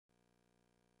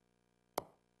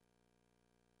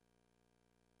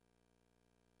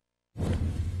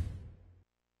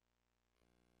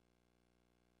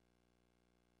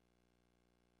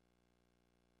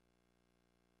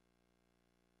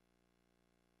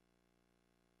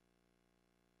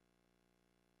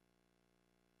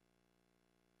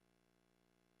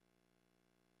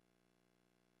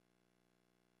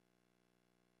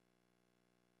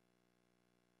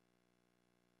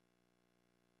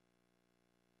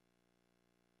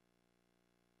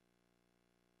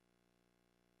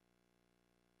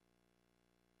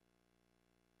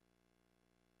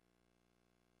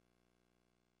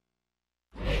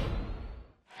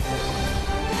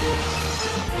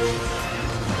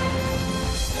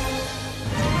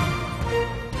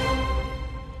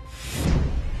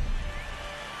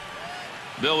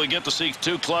Bill, we get to see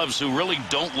two clubs who really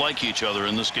don't like each other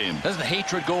in this game. Doesn't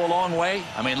hatred go a long way?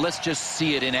 I mean, let's just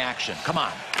see it in action. Come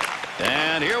on.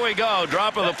 And here we go.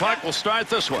 Drop of the puck will start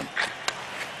this one.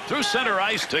 Through center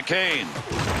ice to Kane.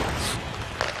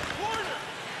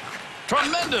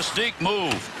 Tremendous deke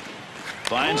move.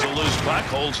 Finds a loose puck,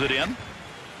 holds it in.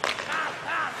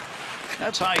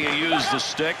 That's how you use the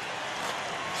stick.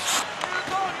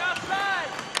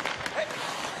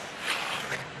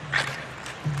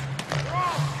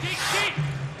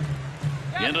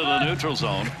 Into the neutral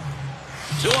zone.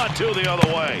 2-on-2 the other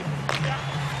way.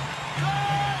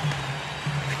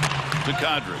 To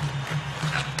Kadri.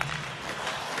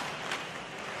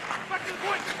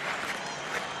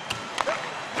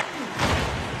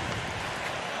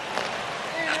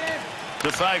 To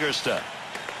Fagersta.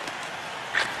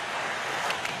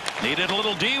 Needed a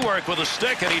little D work with a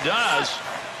stick, and he does.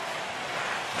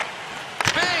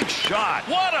 Big shot.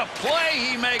 What a play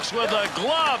he makes with a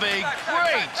glove. A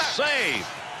great save.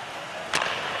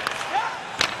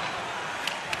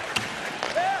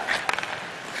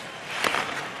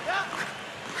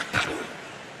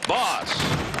 Boss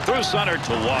through center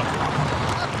to Walker.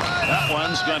 That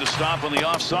one's going to stop on the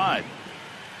offside.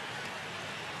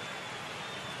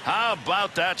 How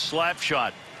about that slap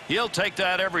shot? He'll take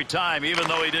that every time, even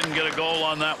though he didn't get a goal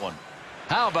on that one.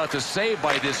 How about the save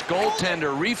by this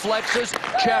goaltender? Reflexes,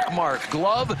 check mark.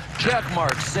 Glove, check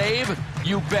mark. Save,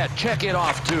 you bet. Check it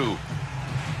off, too.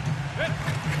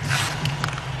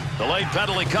 Delayed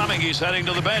penalty coming. He's heading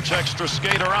to the bench. Extra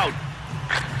skater out.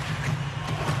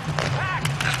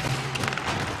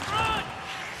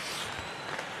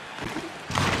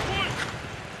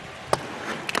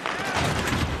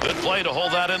 Good play to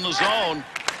hold that in the zone.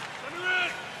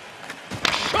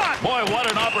 Shot! Boy,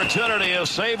 what an opportunity. A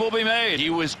save will be made. He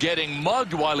was getting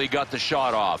mugged while he got the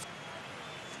shot off.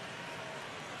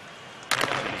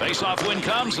 Face-off win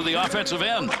comes to the offensive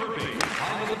end.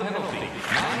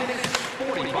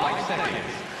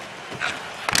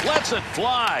 Lets it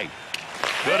fly.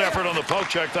 Good effort on the poke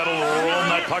check. That'll roll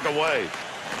that puck away.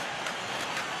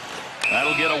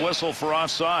 That'll get a whistle for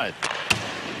offside.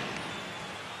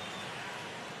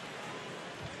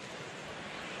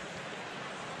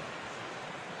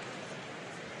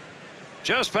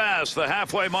 Just past the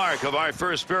halfway mark of our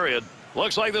first period.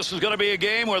 Looks like this is going to be a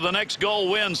game where the next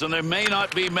goal wins, and there may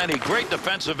not be many. Great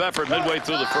defensive effort midway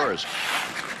through the first.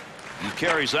 He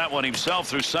carries that one himself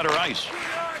through center ice.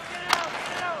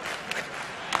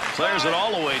 Clears it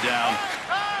all the way down.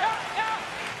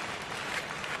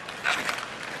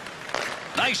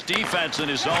 Nice defense in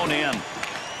his own end.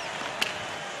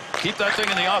 Keep that thing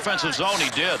in the offensive zone.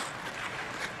 He did.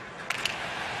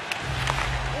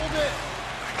 Hold it.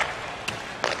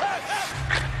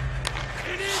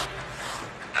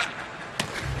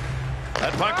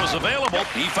 That puck was available.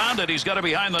 He found it. He's got it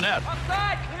behind the net.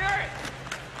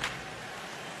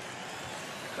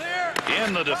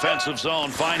 In the defensive zone.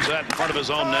 Finds that in front of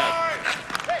his own net.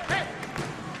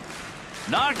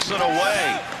 Knocks it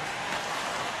away.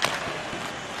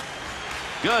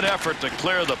 Good effort to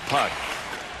clear the puck.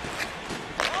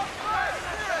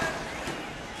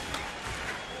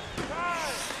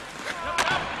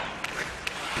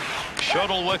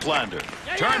 Shuttle Wicklander.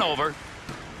 Turnover.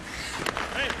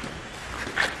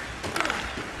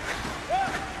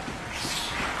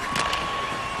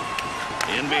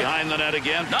 In behind the net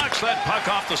again. Knocks that puck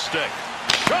off the stick.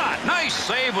 Shot. Nice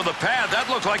save with the pad. That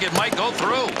looked like it might go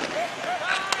through.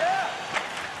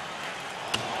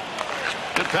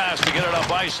 Good pass to get it up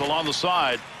ice along the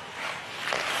side.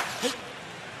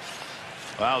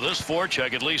 Wow, this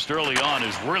forecheck, at least early on,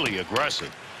 is really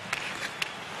aggressive.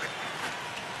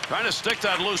 Trying to stick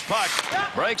that loose puck.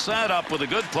 Breaks that up with a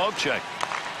good poke check.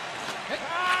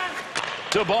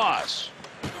 To Boss.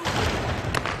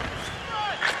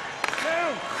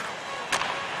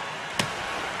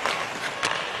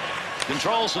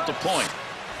 Controls at the point.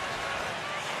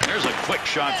 There's a quick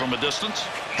shot from a distance.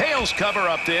 Hale's cover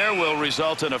up there will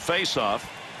result in a face-off.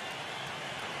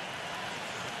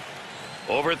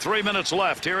 Over 3 minutes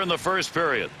left here in the first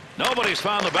period. Nobody's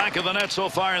found the back of the net so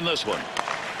far in this one.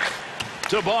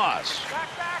 To Boss.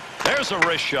 There's a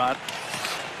wrist shot.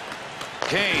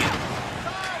 Kane.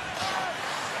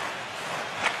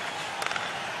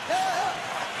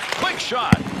 Quick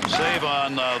shot. Save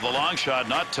on the long shot.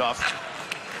 Not tough.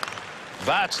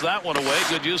 Bats that one away.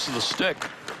 Good use of the stick.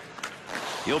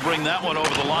 He'll bring that one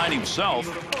over the line himself.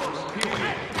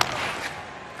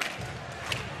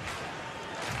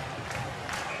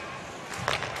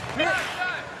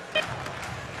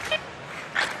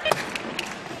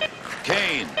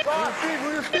 Kane.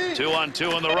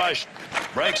 2-on-2 in the rush.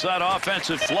 Breaks that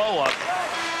offensive flow up.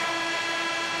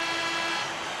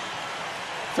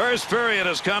 First period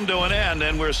has come to an end,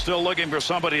 and we're still looking for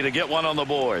somebody to get one on the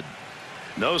board.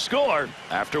 No score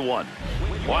after one.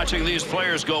 Watching these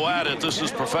players go at it, this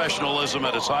is professionalism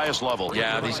at its highest level.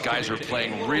 Yeah, these guys are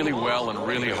playing really well and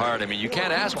really hard. I mean, you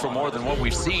can't ask for more than what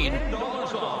we've seen.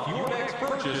 $10 off your next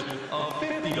purchase of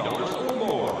 $50 or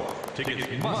more.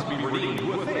 Tickets must be redeemed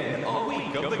within a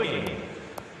week of the game.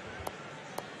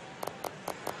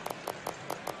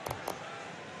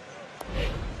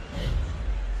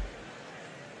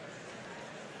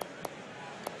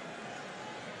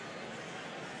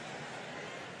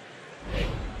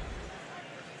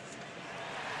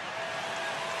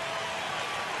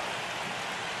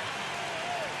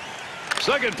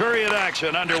 Second period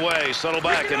action underway. Settle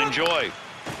back and enjoy.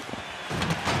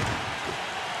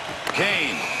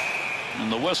 Kane.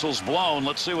 And the whistle's blown.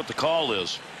 Let's see what the call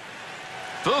is.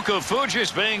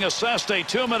 Fuji's being assessed a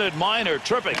 2-minute minor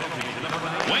tripping.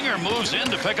 Winger moves in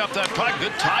to pick up that puck.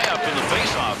 Good tie-up in the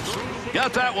faceoff.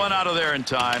 Got that one out of there in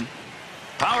time.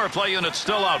 Power play unit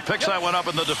still out. Picks that one up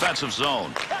in the defensive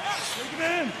zone.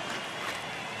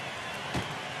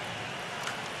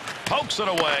 Pokes it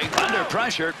away. Under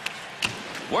pressure.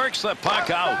 Works the puck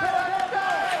out.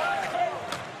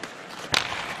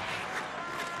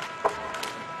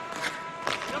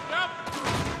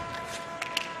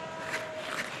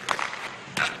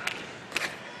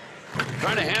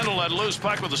 Trying to handle that loose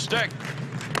puck with a stick.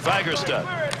 Fagerstad.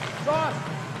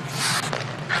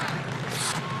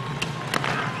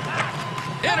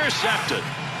 Intercepted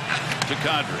to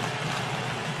Kadri.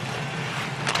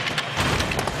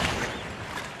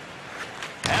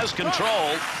 Has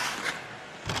control.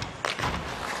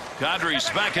 Kadri's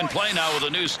back in play now with a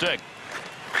new stick.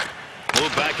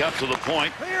 Move back up to the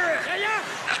point.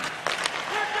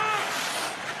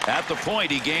 At the point,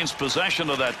 he gains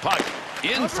possession of that puck.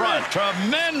 In front.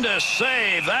 Tremendous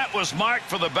save. That was marked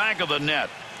for the back of the net.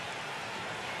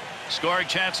 Scoring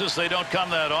chances, they don't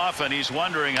come that often. He's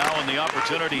wondering how, in the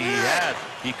opportunity he had,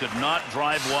 he could not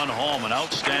drive one home. An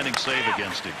outstanding save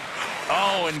against him.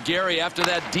 Oh, and Gary, after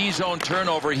that D-zone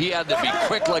turnover, he had to be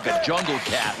quick like a jungle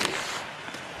cat.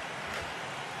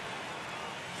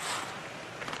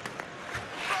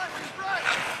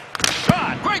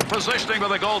 Shot. Great positioning with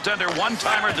the goaltender.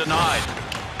 One-timer denied.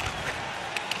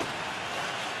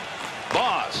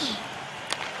 Boss.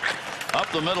 Up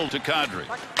the middle to Kadri.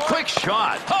 Quick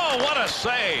shot. Oh, what a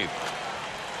save.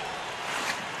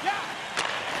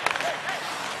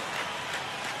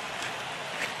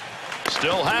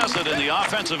 Still has it in the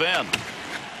offensive end.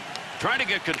 Trying to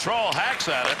get control. Hacks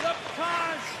at it.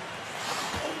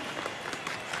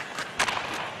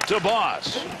 To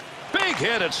Boss. Big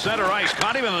hit at center ice.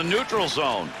 Caught him in the neutral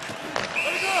zone.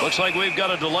 Looks like we've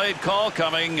got a delayed call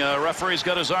coming. Referee's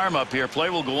got his arm up here. Play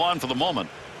will go on for the moment.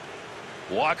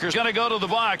 Walker's going to go to the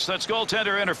box. That's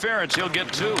goaltender interference. He'll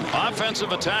get 2.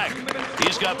 Offensive attack.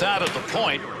 He's got that at the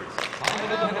point.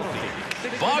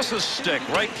 Boss's stick.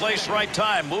 Right place, right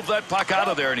time. Move that puck out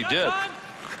of there, and he did.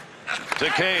 To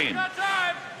Kane.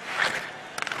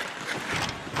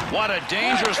 What a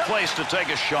dangerous place to take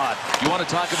a shot. You want to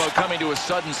talk about coming to a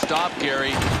sudden stop,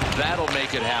 Gary. That'll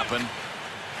make it happen.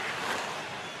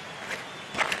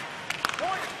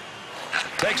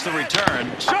 Takes the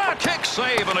return. Shot, kick,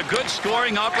 save, and a good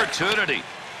scoring opportunity.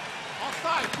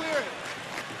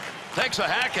 Takes a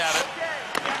hack at it.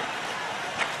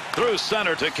 Through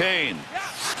center to Kane.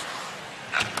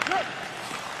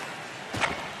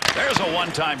 There's a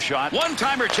one-time shot.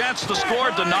 One-timer chance to score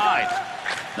denied.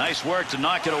 Nice work to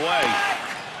knock it away.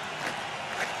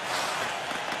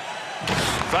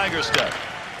 Fagerstad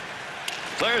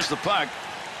clears the puck.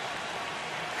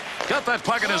 Got that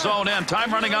puck in his own end.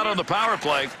 Time running out on the power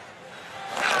play.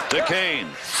 To Kane.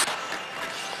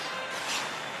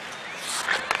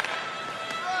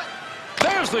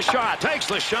 There's the shot. Takes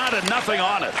the shot and nothing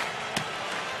on it.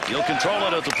 He'll control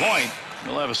it at the point.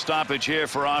 We'll have a stoppage here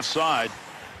for offside.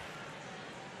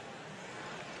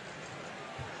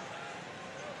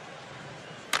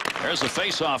 There's a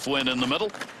face-off win in the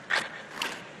middle.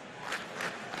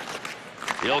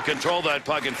 He'll control that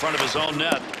puck in front of his own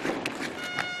net.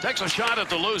 Takes a shot at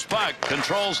the loose puck.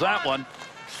 Controls that one.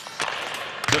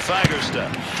 To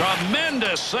Fagerstad.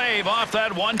 Tremendous save off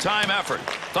that one-time effort.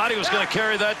 Thought he was going to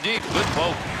carry that deep. Good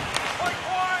poke.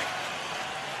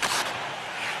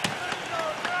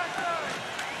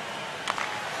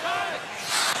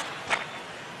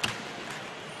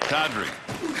 Kadri.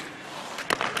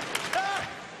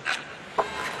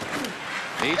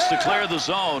 Needs to clear the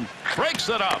zone. Breaks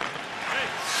it up.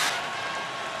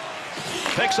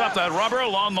 Picks up that rubber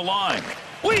along the line.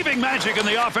 Weaving magic in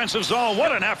the offensive zone.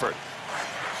 What an effort.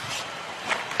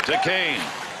 To Kane.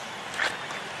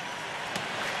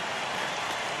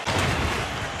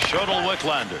 Shodel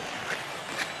Wicklander.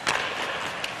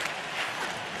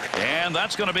 And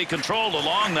that's going to be controlled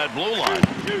along that blue line.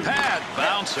 Pad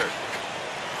bouncer.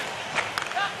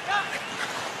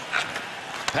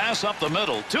 Pass up the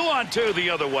middle. 2-on-2 the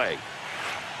other way.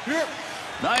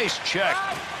 Nice check.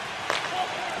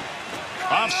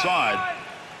 Offside.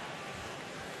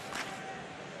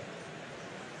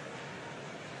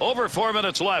 Over 4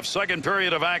 minutes left. Second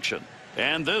period of action.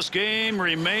 And this game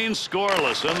remains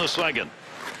scoreless in the second.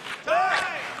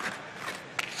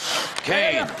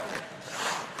 Kane.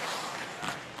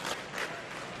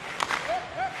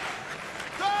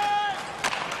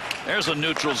 There's a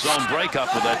neutral zone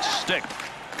breakup with that stick.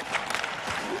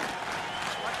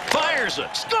 Fires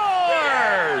it.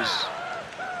 Scores!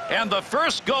 And the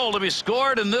first goal to be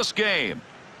scored in this game.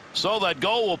 So that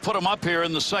goal will put them up here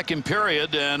in the second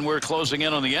period, and we're closing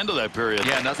in on the end of that period.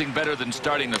 Yeah, nothing better than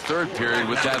starting the third period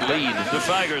with that lead. The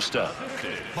Fagerstad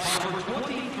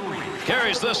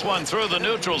carries this one through the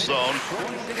neutral zone.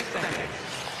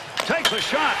 Takes a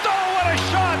shot. Oh, what a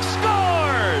shot!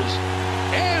 Scores!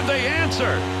 And they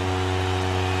answer.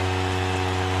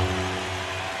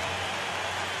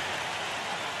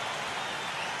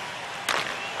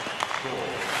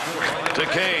 To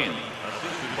Kane.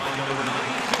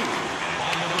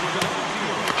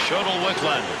 Shodel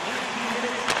Wicklander.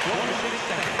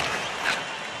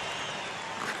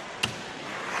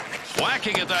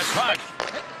 Whacking at that puck.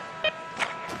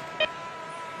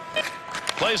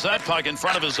 Plays that puck in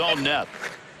front of his own net.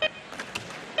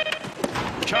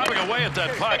 Chopping away at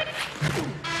that puck.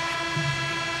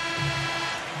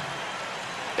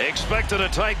 Expected a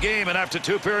tight game, and after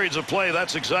 2 periods of play,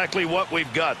 that's exactly what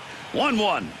we've got.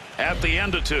 1-1 at the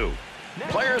end of 2.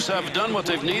 Players have done what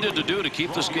they've needed to do to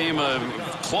keep this game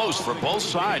close for both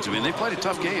sides. I mean, they played a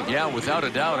tough game. Yeah, without a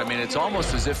doubt. I mean, it's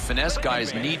almost as if finesse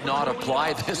guys need not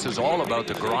apply. This is all about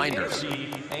the grinders.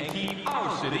 And keep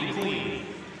our city clean.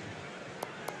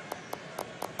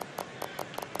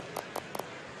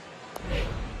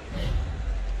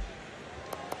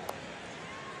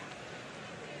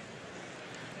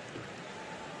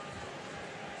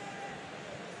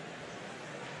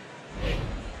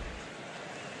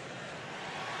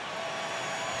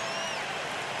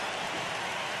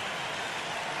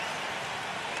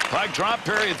 Puck drop,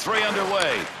 period 3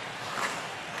 underway.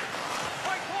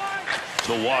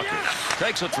 To Walker.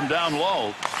 Takes it from down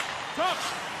low.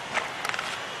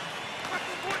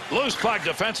 Loose puck,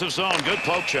 defensive zone. Good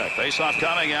poke check. Face-off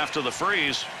coming after the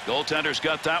freeze. Goaltender's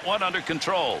got that one under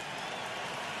control.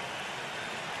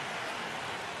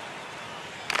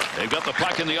 They've got the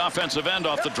puck in the offensive end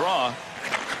off the draw.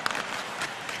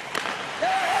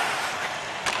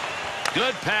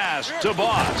 Good pass to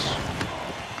Boss.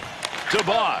 To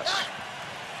Boss.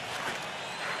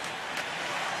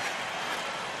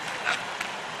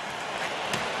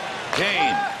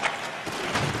 Kane.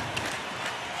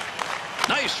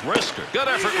 Nice wrister. Good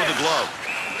effort with the glove.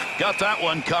 Got that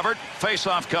one covered.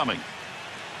 Face-off coming.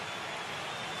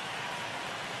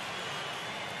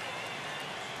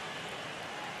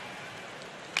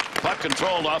 Puck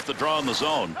controlled off the draw in the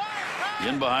zone.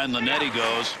 In behind the net he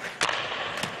goes.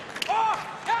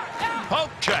 Poke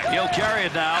check. He'll carry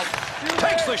it now.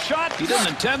 Takes the shot. He didn't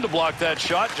intend to block that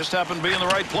shot. Just happened to be in the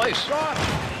right place.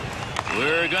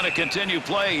 We're going to continue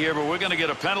play here, but we're going to get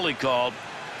a penalty called.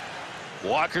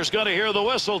 Walker's going to hear the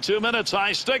whistle. 2 minutes,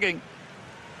 high sticking.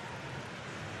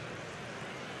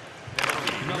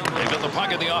 They've got the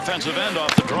puck in the offensive end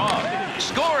off the draw.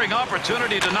 Scoring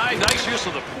opportunity denied. Nice use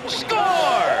of the score.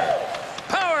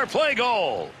 Power play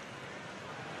goal.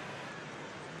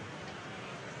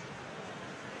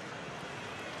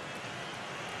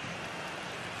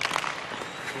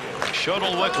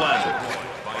 Shodel Wicklander.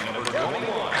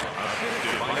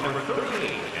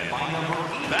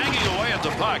 Banging away at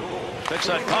the puck. Picks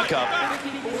that puck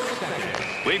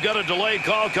up. We've got a delayed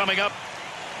call coming up.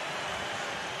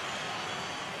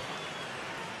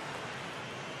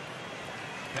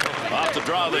 Off the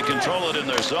draw, they control it in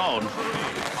their zone.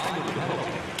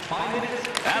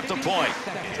 At the point.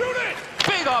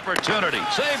 Big opportunity.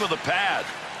 Save with a pad.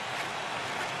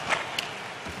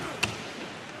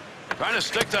 Trying to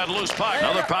stick that loose puck.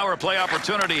 Another power play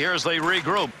opportunity here as they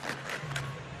regroup.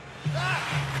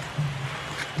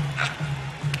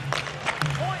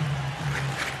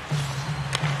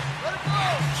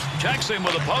 Checks him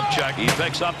with a poke check. He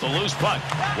picks up the loose puck.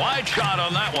 Wide shot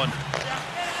on that one.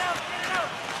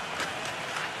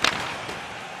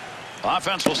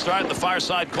 Offense will start the far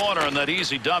side corner on that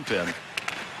easy dump in.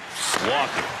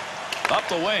 Walker up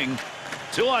the wing.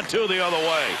 2-on-2 the other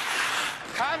way.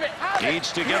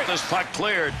 Needs to get this puck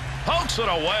cleared. Pokes it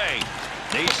away.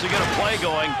 Needs to get a play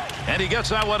going. And he gets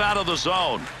that one out of the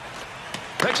zone.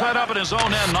 Picks that up in his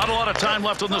own end. Not a lot of time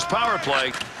left on this power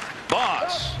play.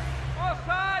 Boss.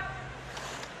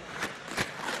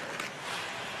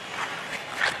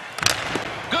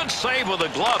 Good save with a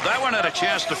glove. That one had a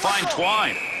chance to find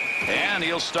Twine. And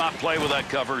he'll stop play with that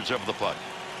coverage of the puck.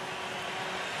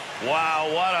 Wow,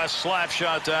 what a slap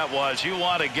shot that was. You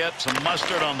want to get some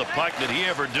mustard on the puck. Did he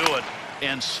ever do it?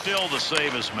 And still the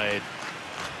save is made.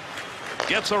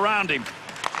 Gets around him.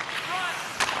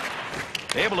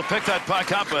 Able to pick that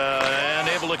puck up and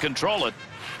able to control it.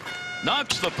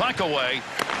 Knocks the puck away.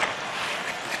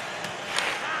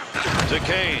 To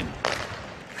Kane.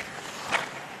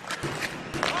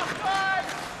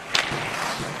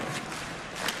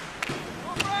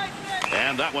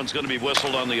 And that one's going to be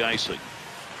whistled on the icing.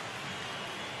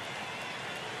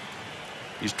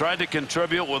 He's tried to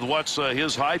contribute with what's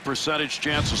his high percentage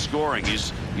chance of scoring.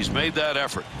 He's made that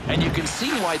effort. And you can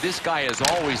see why this guy is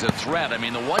always a threat. I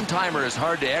mean, the one-timer is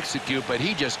hard to execute, but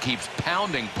he just keeps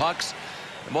pounding pucks.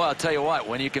 Well, I'll tell you what,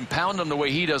 when you can pound them the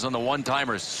way he does on the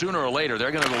one-timers, sooner or later,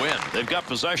 they're going to go in. They've got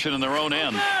possession in their own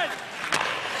end.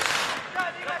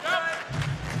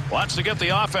 Wants to get the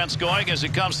offense going as he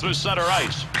comes through center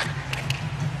ice.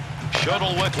 Shuttle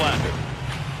Wicklander.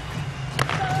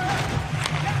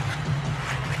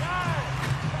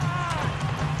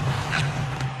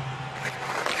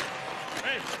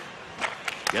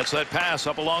 Gets that pass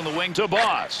up along the wing to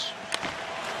Boss.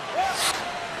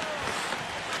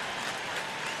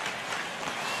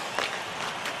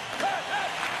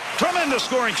 Tremendous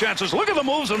scoring chances. Look at the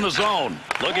moves in the zone.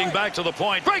 Looking back to the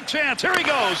point. Great chance. Here he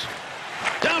goes.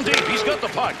 Down deep. He's got the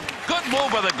puck. Good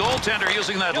move by the goaltender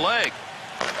using that leg.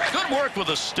 Good work with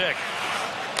the stick.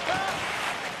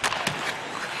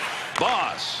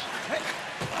 Boss.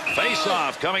 Face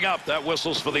off coming up. That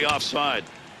whistles for the offside.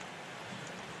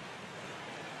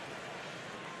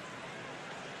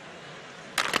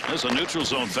 There's a neutral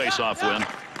zone face-off win.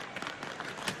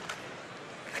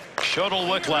 Shuttle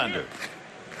Wicklander.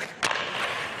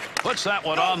 Puts that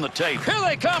one on the tape. Here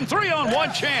they come.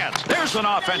 3-on-1 chance. There's an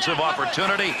offensive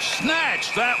opportunity.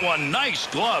 Snatched that one. Nice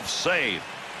glove save.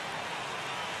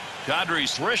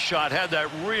 Kadri's wrist shot had that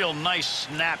real nice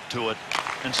snap to it.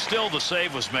 And still the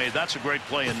save was made. That's a great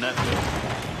play in net.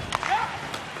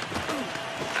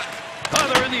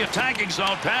 Oh, they're in the attacking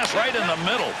zone. Pass right in the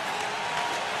middle.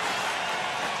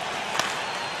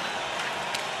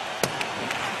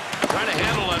 Trying to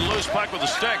handle that loose puck with a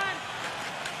stick.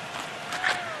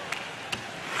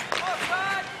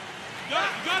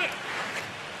 Got it.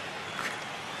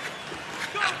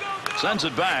 Sends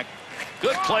it back.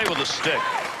 Good play with a stick.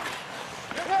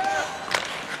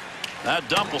 That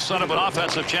dump will set up an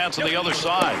offensive chance on the other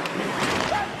side.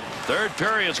 Third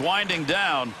period's winding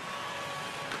down.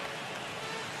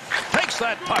 Takes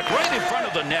that puck right in front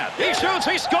of the net. He shoots.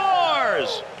 He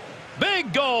scores.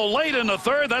 Big goal late in the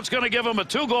third. That's going to give him a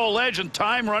 2-goal edge and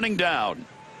time running down.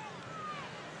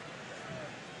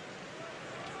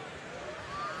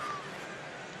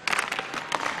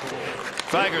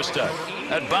 Fagerstad,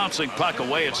 that bouncing puck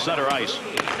away at center ice.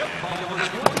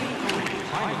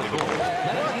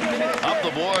 Up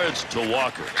the boards to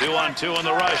Walker. 2-on-2 in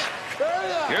the rush.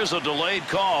 Here's a delayed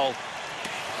call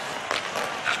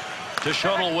to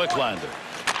Shuttle Wicklander.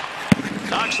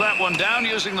 Knocks that one down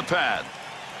using the pad.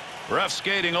 Ref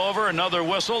skating over. Another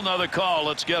whistle, another call.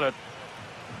 Let's get it.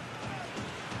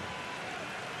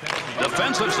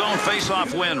 Defensive zone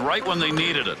face-off win right when they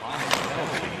needed it.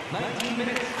 19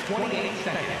 minutes, 28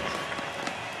 seconds.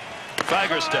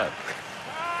 Fagerstad.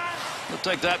 We'll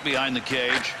take that behind the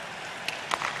cage.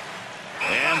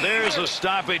 And there's a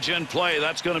stoppage in play.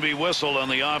 That's going to be whistled on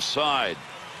the offside.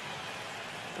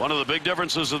 One of the big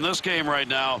differences in this game right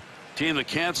now, team that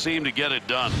can't seem to get it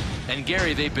done. And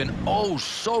Gary, they've been oh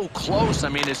so close. I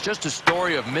mean, it's just a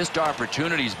story of missed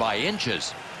opportunities by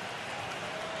inches.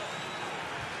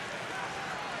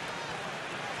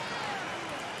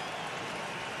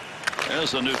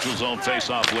 There's a neutral zone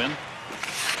face-off win.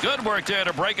 Good work there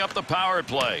to break up the power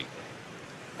play.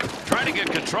 Trying to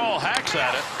get control, hacks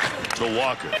at it to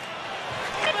Walker.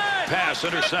 Pass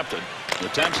intercepted.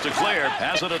 Attempts to clear,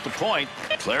 has it at the point.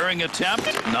 Clearing attempt,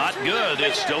 not good.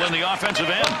 It's still in the offensive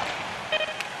end.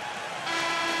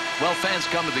 Well, fans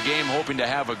come to the game hoping to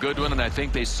have a good one, and I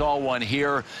think they saw one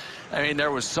here. I mean, there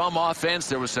was some offense,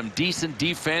 there was some decent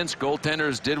defense.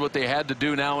 Goaltenders did what they had to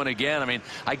do now and again. I mean,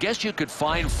 I guess you could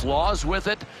find flaws with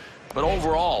it, but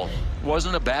overall, it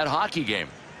wasn't a bad hockey game.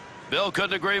 Bill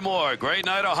couldn't agree more. Great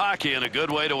night of hockey and a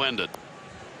good way to end it.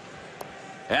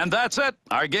 And that's it.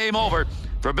 Our game over.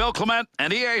 For Bill Clement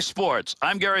and EA Sports,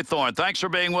 I'm Gary Thorne. Thanks for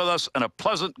being with us and a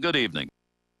pleasant good evening.